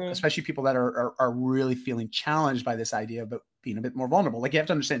people, especially people that are really feeling challenged by this idea of being a bit more vulnerable. Like, you have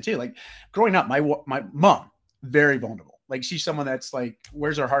to understand too, like, growing up, my mom, very vulnerable. Like, she's someone that's like,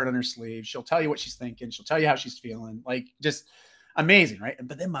 wears her heart on her sleeve. She'll tell you what she's thinking. She'll tell you how she's feeling. Like, just amazing. Right.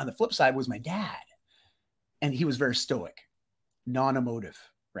 But then on the flip side was my dad, and he was very stoic, non-emotive.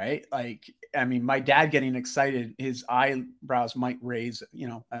 Right. Like, I mean, my dad getting excited, his eyebrows might raise,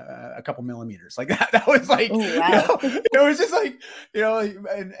 a couple millimeters like that. That was like, it was just like,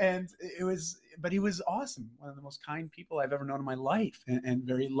 and it was, but he was awesome. One of the most kind people I've ever known in my life, and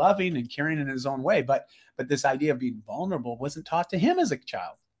very loving and caring in his own way. But this idea of being vulnerable wasn't taught to him as a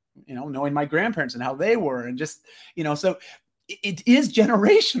child, knowing my grandparents and how they were, and just, so it is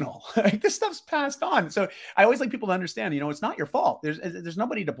generational. Like, this stuff's passed on. So I always like people to understand, it's not your fault. There's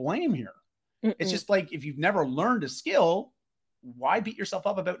nobody to blame here. It's just like, if you've never learned a skill, why beat yourself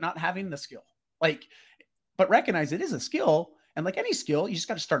up about not having the skill? Like, but recognize it is a skill. And like any skill, you just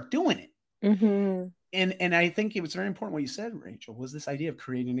got to start doing it. And I think it was very important what you said, Rachel, was this idea of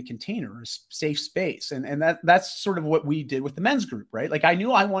creating a container, a safe space. And that's sort of what we did with the men's group, right? Like, I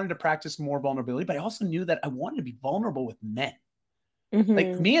knew I wanted to practice more vulnerability, but I also knew that I wanted to be vulnerable with men.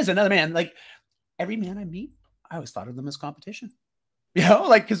 Like, me as another man, like, every man I meet, I always thought of them as competition,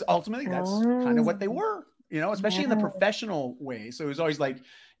 like, because ultimately that's kind of what they were, especially in the professional way. So it was always like,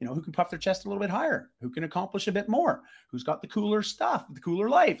 who can puff their chest a little bit higher, who can accomplish a bit more, who's got the cooler stuff, the cooler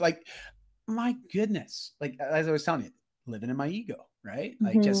life. Like, my goodness, like, as I was telling you, living in my ego, right?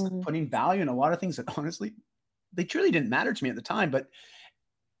 Like, just putting value in a lot of things that honestly, they truly didn't matter to me at the time, but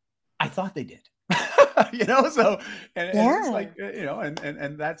I thought they did. So, and it's like,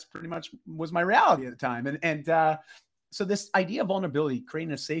 and that's pretty much was my reality at the time. And so this idea of vulnerability,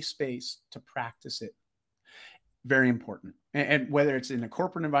 creating a safe space to practice it, very important. And whether it's in a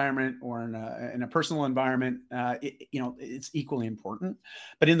corporate environment or in a personal environment, it's equally important.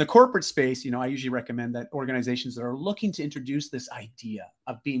 But in the corporate space, I usually recommend that organizations that are looking to introduce this idea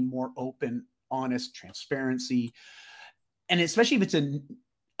of being more open, honest, transparency, and especially if it's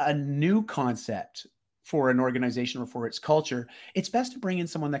a new concept for an organization or for its culture, it's best to bring in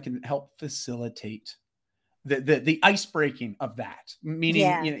someone that can help facilitate the ice breaking of that.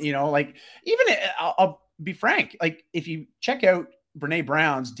 Meaning, like, even I'll be frank, like if you check out Brene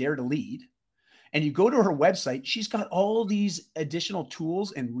Brown's Dare to Lead and you go to her website, she's got all these additional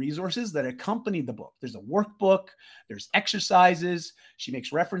tools and resources that accompany the book. There's a workbook, there's exercises. She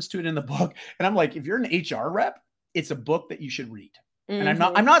makes reference to it in the book. And I'm like, if you're an HR rep, it's a book that you should read. And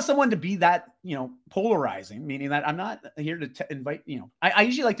I'm not someone to be that, polarizing, meaning that I'm not here to invite, I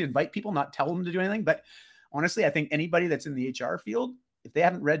usually like to invite people, not tell them to do anything. But honestly, I think anybody that's in the HR field, if they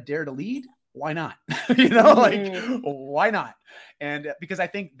haven't read Dare to Lead, why not? Why not? And because I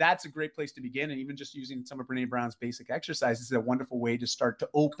think that's a great place to begin. And even just using some of Brene Brown's basic exercises is a wonderful way to start to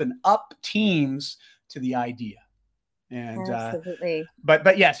open up teams to the idea. And absolutely.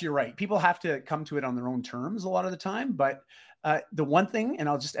 But yes, you're right. People have to come to it on their own terms a lot of the time. But the one thing, and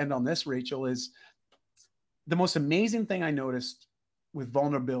I'll just end on this, Rachel, is the most amazing thing I noticed with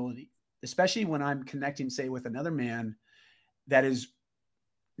vulnerability, especially when I'm connecting, say, with another man that is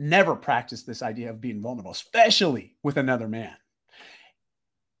never practiced this idea of being vulnerable, especially with another man.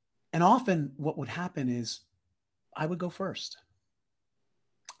 And often what would happen is I would go first.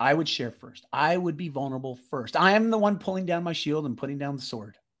 I would share first. I would be vulnerable first. I am the one pulling down my shield and putting down the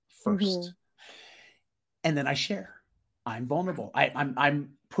sword first. And then I share. I'm vulnerable.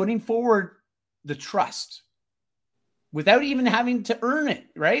 I'm putting forward the trust without even having to earn it,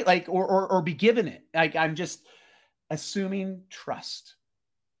 right? Like, or be given it. Like, I'm just assuming trust.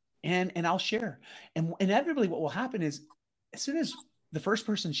 And I'll share. And inevitably what will happen is as soon as the first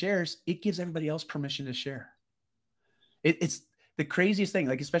person shares, it gives everybody else permission to share. It's the craziest thing,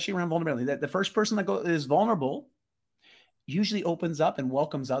 like, especially around vulnerability, that the first person that is vulnerable usually opens up and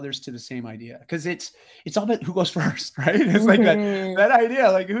welcomes others to the same idea. Because it's all about who goes first, right? It's like that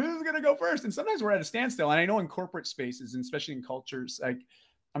idea, like, who's going to go first? And sometimes we're at a standstill. And I know in corporate spaces, and especially in cultures, like,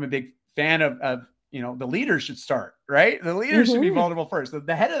 I'm a big fan of the leaders should start, right? The leaders should be vulnerable first.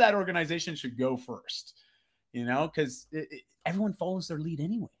 The head of that organization should go first, because everyone follows their lead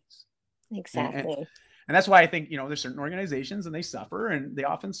anyways. Exactly. And that's why I think, there's certain organizations and they suffer, and they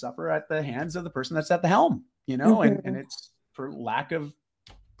often suffer at the hands of the person that's at the helm, and it's for lack of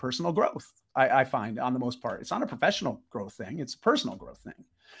personal growth. I find, on the most part, it's not a professional growth thing. It's a personal growth thing.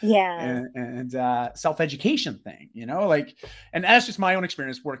 Yeah. And self-education thing, and that's just my own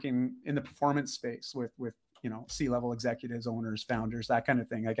experience working in the performance space with C-level executives, owners, founders, that kind of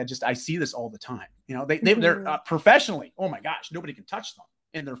thing. Like, I see this all the time. They're professionally, oh my gosh, nobody can touch them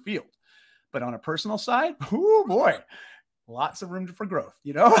in their field. But on a personal side, oh boy, lots of room for growth,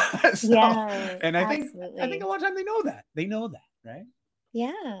 And I think a lot of time they know that, right?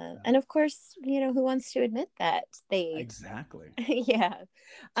 Yeah. And of course, who wants to admit that exactly. Yeah.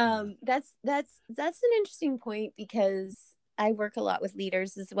 That's an interesting point, because I work a lot with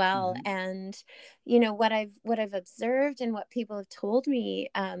leaders as well. And, what I've observed and what people have told me,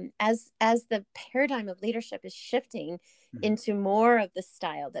 as the paradigm of leadership is shifting into more of the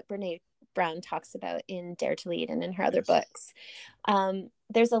style that Brene Brown talks about in Dare to Lead and in her other books.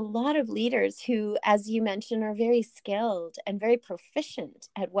 There's a lot of leaders who, as you mentioned, are very skilled and very proficient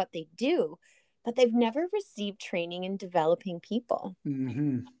at what they do, but they've never received training in developing people,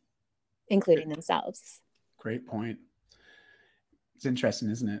 including themselves. Great point. It's interesting,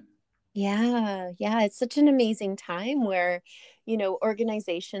 isn't it? Yeah. It's such an amazing time where,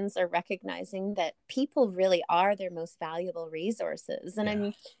 organizations are recognizing that people really are their most valuable resources. And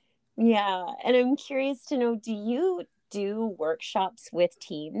I'm curious to know, do you do workshops with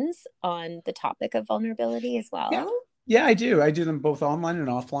teams on the topic of vulnerability as well? Yeah, I do. I do them both online and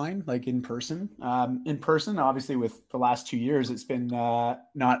offline, like in person. In person, obviously, with the last 2 years, it's been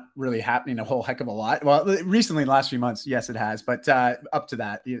not really happening a whole heck of a lot. Well, recently, in the last few months, yes, it has. But up to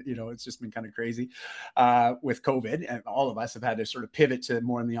that, it's just been kind of crazy with COVID. And all of us have had to sort of pivot to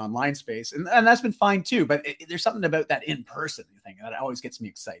more in the online space. And that's been fine, too. But there's something about that in-person thing that always gets me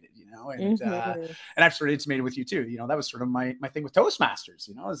excited, And I've sort of intimated with you, too. That was sort of my thing with Toastmasters,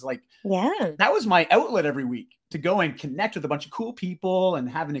 It's like, that was my outlet every week to go and connect with a bunch of cool people and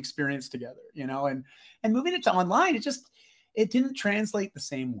have an experience together, and moving it to online, it didn't translate the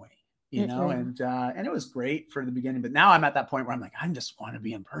same way. Mm-hmm. And it was great for the beginning, but now I'm at that point where I'm like, I just want to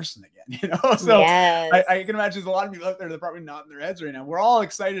be in person again, So Yes. I can imagine there's a lot of people out there that are probably nodding their heads right now. We're all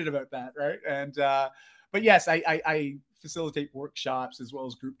excited about that, right? But yes, I facilitate workshops as well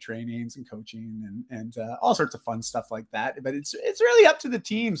as group trainings and coaching and all sorts of fun stuff like that. But it's really up to the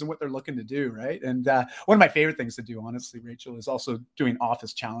teams and what they're looking to do, right? And one of my favorite things to do, honestly, Rachel, is also doing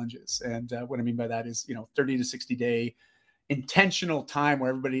office challenges. And what I mean by that is 30 to 60 day intentional time where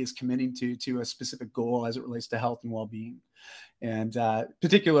everybody is committing to a specific goal as it relates to health and well-being, and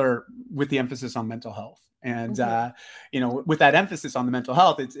particular with the emphasis on mental health. And with that emphasis on the mental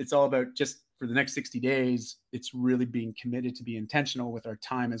health, it's all about just for the next 60 days, it's really being committed to be intentional with our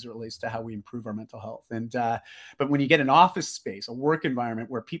time as it relates to how we improve our mental health. And but when you get an office space, a work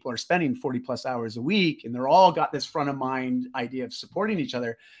environment where people are spending 40 plus hours a week, and they're all got this front of mind idea of supporting each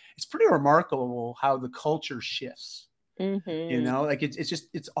other, it's pretty remarkable how the culture shifts. Like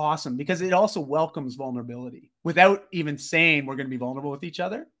it's awesome because it also welcomes vulnerability without even saying we're going to be vulnerable with each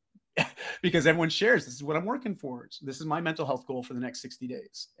other. Because everyone shares, this is what I'm working for. This is my mental health goal for the next 60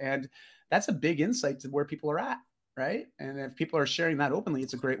 days. And that's a big insight to where people are at, right? And if people are sharing that openly,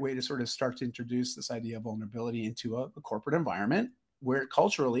 it's a great way to sort of start to introduce this idea of vulnerability into a corporate environment where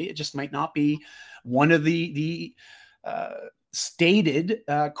culturally it just might not be one of the stated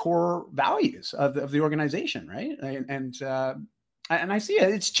core values of the organization, right? And I see it.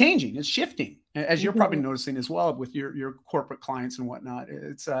 It's changing. It's shifting, as you're probably noticing as well with your corporate clients and whatnot.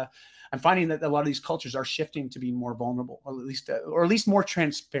 I'm finding that a lot of these cultures are shifting to be more vulnerable, or at least more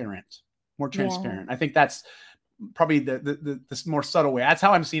transparent. More transparent. Yeah. I think that's probably the more subtle way. That's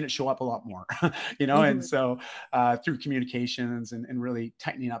how I'm seeing it show up a lot more, And so through communications and really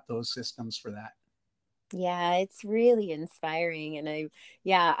tightening up those systems for that. Yeah, it's really inspiring. And I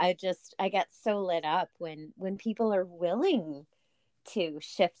get so lit up when people are willing to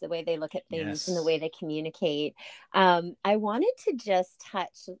shift the way they look at things and the Yes. way they communicate. I wanted to just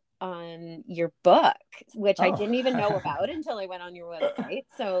touch on your book, which I Oh. didn't even know about until I went on your website.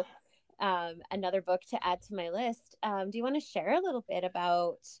 So, another book to add to my list. Do you want to share a little bit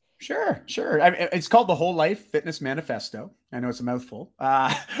about? Sure. It's called The Whole Life Fitness Manifesto. I know it's a mouthful,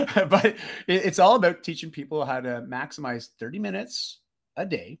 but it's all about teaching people how to maximize 30 minutes a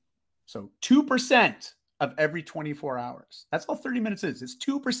day. So 2% of every 24 hours. That's all 30 minutes is. It's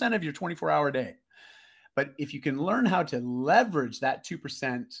 2% of your 24-hour day. But if you can learn how to leverage that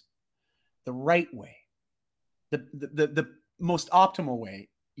 2% the right way, the most optimal way,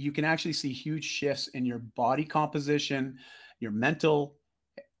 you can actually see huge shifts in your body composition, your mental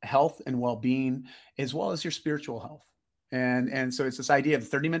health and well-being, as well as your spiritual health. And so it's this idea of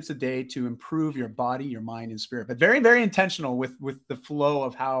 30 minutes a day to improve your body, your mind, and spirit, but very, very intentional with the flow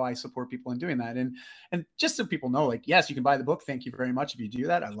of how I support people in doing that. And just so people know, like, yes, you can buy the book. Thank you very much if you do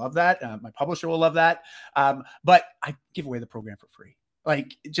that. I love that. My publisher will love that. But I give away the program for free.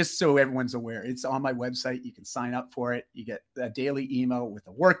 Like, just so everyone's aware, it's on my website. You can sign up for it. You get a daily email with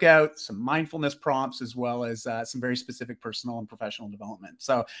a workout, some mindfulness prompts, as well as some very specific personal and professional development.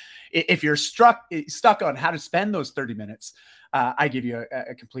 So if you're stuck on how to spend those 30 minutes, I give you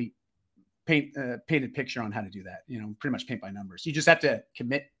a complete painted picture on how to do that, pretty much paint by numbers. You just have to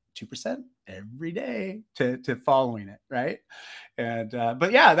commit 2% every day to following it, right? And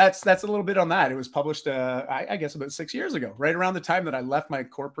but yeah, that's a little bit on that. It was published I guess about 6 years ago, right around the time that I left my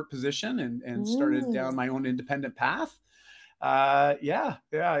corporate position and started down my own independent path.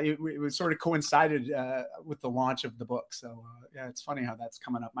 It was sort of coincided with the launch of the book. So yeah, it's funny how that's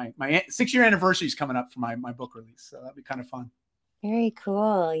coming up. My 6-year anniversary is coming up for my book release, so that'd be kind of fun. Very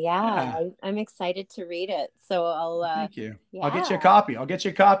cool. Yeah, Yeah. I'm excited to read it. So I'll, Thank you. I'll get you a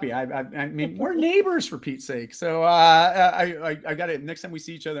yeah. copy. I mean, we're neighbors, for Pete's sake. So I got it. Next time we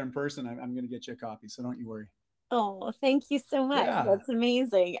see each other in person, I'm going to get you a copy. So don't you worry. Oh, thank you so much. Yeah. That's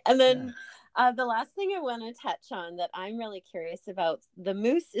amazing. And Yeah. then the last thing I want to touch on that I'm really curious about, the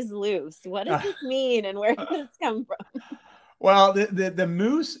moose is loose. What does this mean and where did this come from? Well, the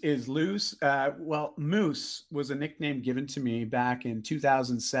moose is loose. Well, moose was a nickname given to me back in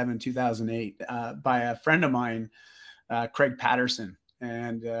 2007, 2008 by a friend of mine, Craig Patterson.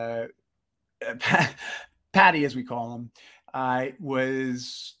 And Patty, as we call him,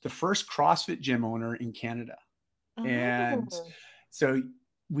 was the first CrossFit gym owner in Canada. And Oh. so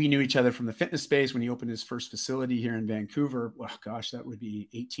we knew each other from the fitness space when he opened his first facility here in Vancouver. Well, gosh, that would be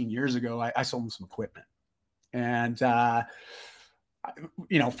 18 years ago. I sold him some equipment. And, from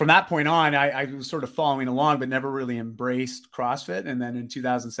that point on, I was sort of following along, but never really embraced CrossFit. And then in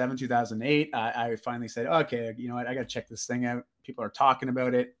 2007, 2008, I finally said, okay, you know what? I got to check this thing out. People are talking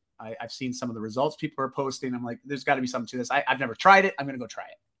about it. I've seen some of the results people are posting. I'm like, there's got to be something to this. I've never tried it. I'm going to go try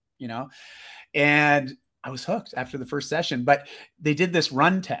it. you know, and I was hooked after the first session. But they did this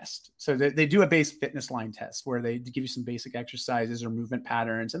run test. So they do a base fitness line test where they give you some basic exercises or movement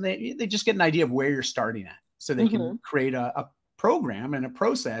patterns, and they just get an idea of where you're starting at, so they can create a program and a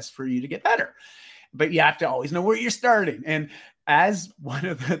process for you to get better. But you have to always know where you're starting. And as one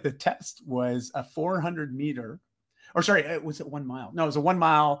of the tests was a 400 meter, or sorry, was it 1 mile? No, it was a 1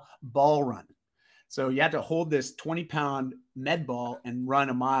 mile ball run. So you had to hold this 20-pound med ball and run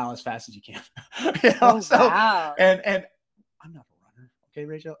a mile as fast as you can. Wow. And I'm not a runner. Okay,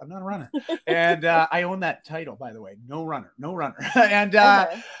 Rachel, I'm not a runner. And I own that title, by the way. No runner. And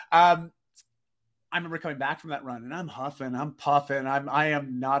I remember coming back from that run and I'm huffing, I'm puffing. I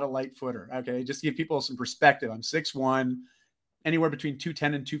am not a light footer. Okay. Just to give people some perspective. I'm 6'1", anywhere between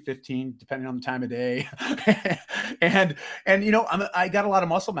 210 and 215, depending on the time of day. and I got a lot of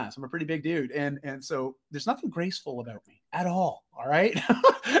muscle mass. I'm a pretty big dude. And so there's nothing graceful about me at all. All right.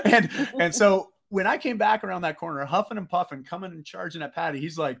 and so when I came back around that corner, huffing and puffing, coming and charging at Patty,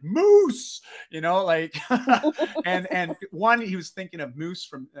 he's like, Moose, like, and one, he was thinking of Moose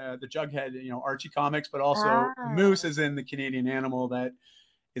from the Jughead, Archie comics, but also Moose is in the Canadian animal that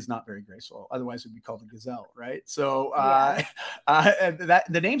is not very graceful. Otherwise, it would be called a gazelle, right? So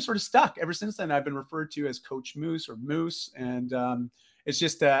the name sort of stuck. Ever since then, I've been referred to as Coach Moose or Moose, and it's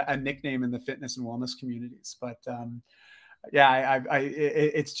just a nickname in the fitness and wellness communities. But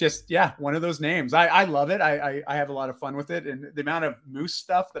it's just one of those names. I love it. I have a lot of fun with it, and the amount of moose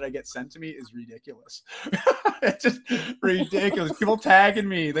stuff that I get sent to me is ridiculous. It's just ridiculous. People tagging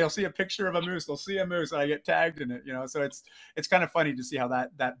me, they'll see a picture of a moose, they'll see a moose, and I get tagged in it. So it's kind of funny to see how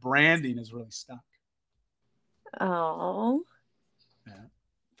that branding is really stuck. Oh, yeah.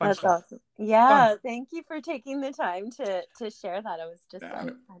 That's stuff. Awesome. Yeah. Fun. Thank you for taking the time to share that. I was just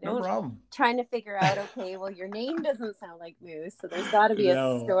no problem. Trying to figure out, okay, well, your name doesn't sound like Moose, so there's got to be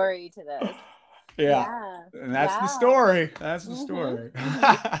a story to this. Yeah. And that's the story. That's the story.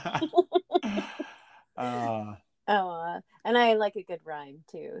 And I like a good rhyme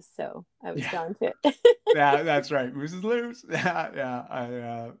too, so I was drawn to it. Yeah, that's right. Moose is loose.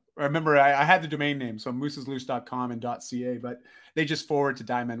 I remember I had the domain name, so moosesloose.com and .ca, but they just forward to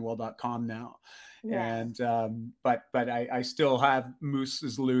diamanuel.com now. Yeah. And but I still have Moose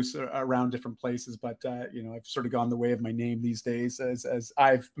is Loose around different places, but I've sort of gone the way of my name these days as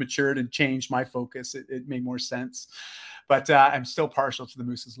I've matured and changed my focus. It made more sense, but I'm still partial to the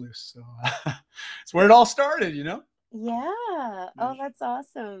Moose is Loose. So it's where it all started, Yeah. Oh, that's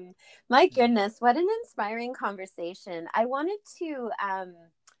awesome. My goodness, what an inspiring conversation. I wanted to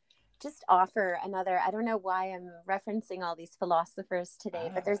just offer another, I don't know why I'm referencing all these philosophers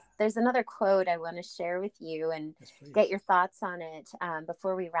today, but there's another quote I want to share with you and get your thoughts on it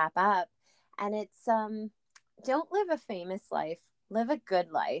before we wrap up. And it's, don't live a famous life, live a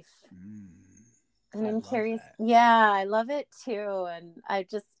good life. And I'm curious. Yeah, I love it too. And I'm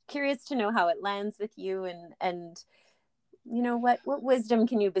just curious to know how it lands with you and what wisdom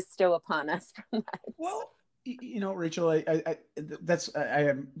can you bestow upon us from that? Well, Rachel, I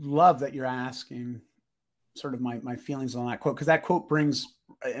love that you're asking sort of my feelings on that quote, because that quote brings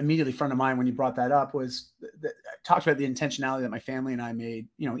immediately front of mind when you brought that up was that talked about the intentionality that my family and I made,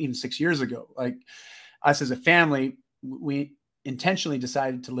 even 6 years ago. Like us as a family, we intentionally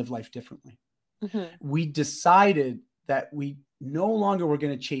decided to live life differently. We decided that we no longer were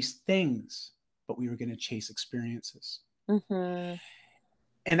going to chase things, but we were going to chase experiences.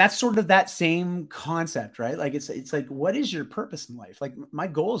 And that's sort of that same concept, right? Like it's like, what is your purpose in life? Like my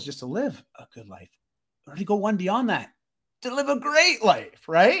goal is just to live a good life, or to go one beyond that, to live a great life,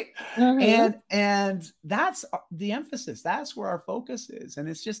 right? And that's the emphasis. That's where our focus is. And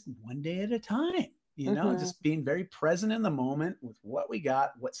it's just one day at a time, just being very present in the moment with what we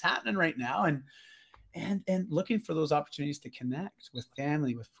got, what's happening right now, and looking for those opportunities to connect with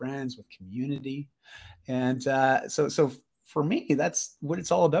family, with friends, with community. And so for me, that's what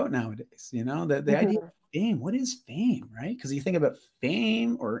it's all about nowadays. The idea of fame. What is fame, right? Because you think about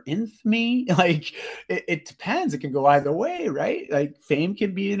fame or infamy, like it depends. It can go either way, right? Like fame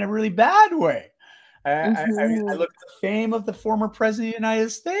can be in a really bad way. I look at the fame of the former president of the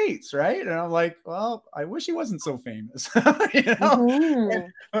United States, right? And I'm like, well, I wish he wasn't so famous, but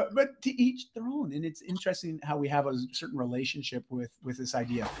to each their own. And it's interesting how we have a certain relationship with this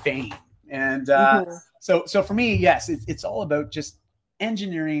idea of fame. And so for me, yes, it's all about just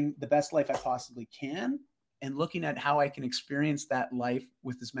engineering the best life I possibly can and looking at how I can experience that life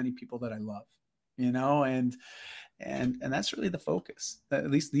with as many people that I love, and that's really the focus,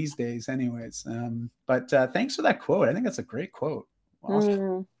 at least these days anyways. But thanks for that quote. I think that's a great quote.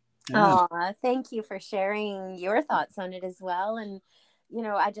 Awesome. Thank you for sharing your thoughts on it as well. And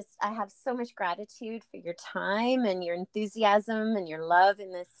I have so much gratitude for your time and your enthusiasm and your love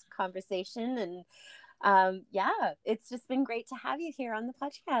in this conversation. And it's just been great to have you here on the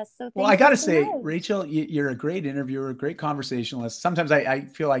podcast. So Well, I thank got you to so say, much. Rachel, you're a great interviewer, a great conversationalist. Sometimes I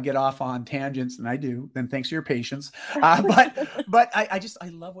feel I get off on tangents, and I do. Then thanks for your patience. But I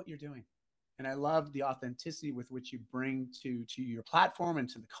love what you're doing, and I love the authenticity with which you bring to your platform and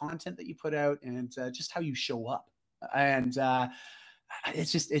to the content that you put out, and just how you show up. And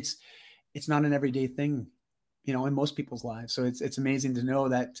it's not an everyday thing, in most people's lives. So it's amazing to know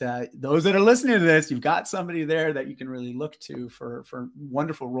that those that are listening to this, you've got somebody there that you can really look to for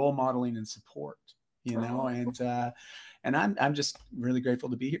wonderful role modeling and support, and I'm just really grateful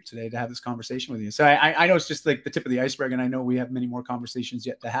to be here today to have this conversation with you. So I know it's just like the tip of the iceberg, and I know we have many more conversations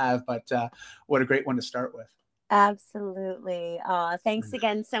yet to have, but what a great one to start with. Absolutely. Thanks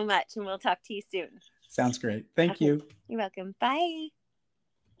again so much, and we'll talk to you soon. Sounds great. Thank you. You're welcome. Bye.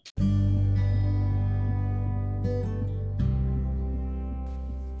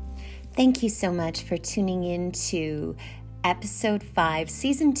 Thank you so much for tuning in to episode 5,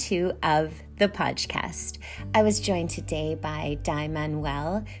 season 2 of the podcast. I was joined today by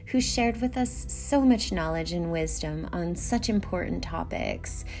Manuel, who shared with us so much knowledge and wisdom on such important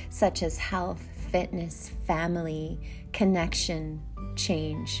topics such as health, fitness, family, connection,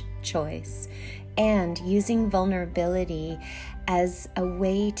 change, choice, and using vulnerability as a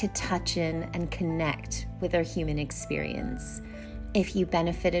way to touch in and connect with our human experience. If you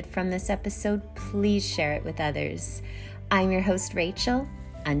benefited from this episode, please share it with others. I'm your host, Rachel.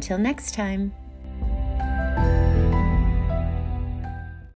 Until next time.